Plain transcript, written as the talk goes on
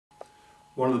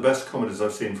One of the best comedies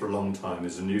I've seen for a long time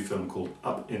is a new film called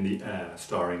Up in the Air,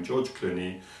 starring George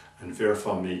Clooney and Vera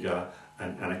Farmiga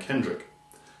and Anna Kendrick.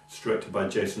 It's directed by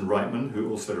Jason Reitman,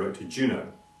 who also directed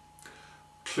Juno.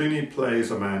 Clooney plays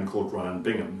a man called Ryan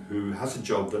Bingham, who has a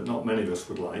job that not many of us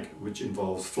would like, which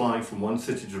involves flying from one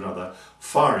city to another,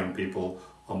 firing people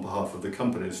on behalf of the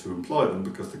companies who employ them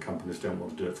because the companies don't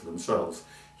want to do it for themselves.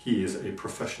 He is a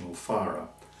professional firer.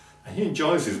 And he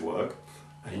enjoys his work.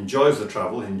 He enjoys the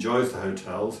travel, he enjoys the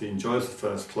hotels, he enjoys the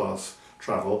first class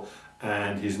travel,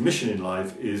 and his mission in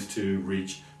life is to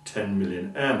reach 10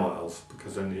 million air miles,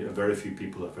 because only a very few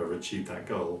people have ever achieved that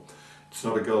goal. It's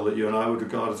not a goal that you and I would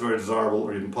regard as very desirable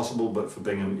or even possible, but for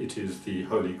Bingham it is the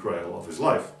holy grail of his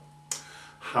life.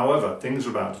 However, things are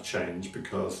about to change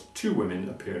because two women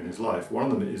appear in his life. One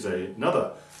of them is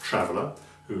another traveller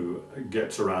who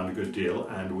gets around a good deal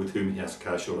and with whom he has a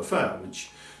casual affair,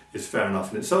 which is fair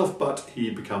enough in itself, but he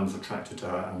becomes attracted to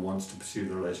her and wants to pursue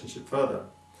the relationship further.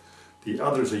 The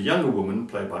other is a younger woman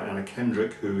played by Anna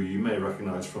Kendrick, who you may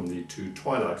recognise from the two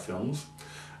Twilight films,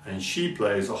 and she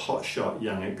plays a hotshot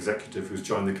young executive who's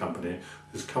joined the company,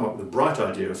 who's come up with a bright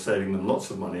idea of saving them lots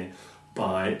of money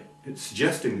by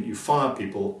suggesting that you fire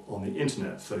people on the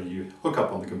internet. So you hook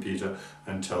up on the computer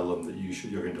and tell them that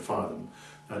you're going to fire them.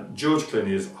 George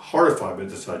Clooney is horrified by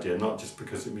this idea, not just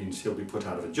because it means he'll be put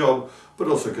out of a job, but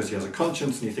also because he has a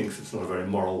conscience and he thinks it's not a very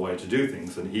moral way to do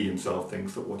things, and he himself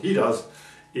thinks that what he does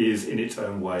is, in its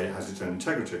own way, has its own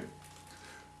integrity.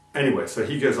 Anyway, so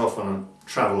he goes off on a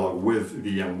travelogue with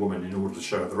the young woman in order to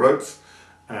show her the ropes,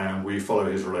 and we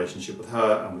follow his relationship with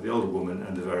her and with the older woman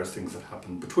and the various things that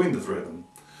happen between the three of them.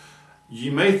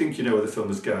 You may think you know where the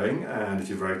film is going, and if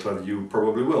you're very clever you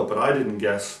probably will, but I didn't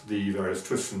guess the various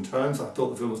twists and turns. I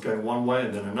thought the film was going one way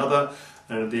and then another,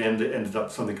 and at the end it ended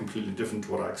up something completely different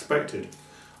to what I expected.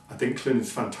 I think Clooney's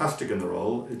fantastic in the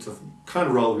role. It's a kind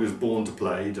of role he was born to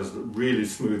play. He does a really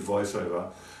smooth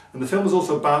voiceover. And the film is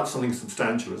also about something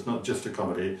substantial. It's not just a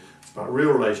comedy. It's about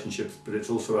real relationships, but it's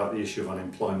also about the issue of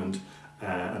unemployment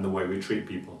and the way we treat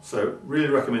people. So really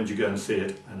recommend you go and see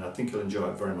it, and I think you'll enjoy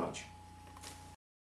it very much.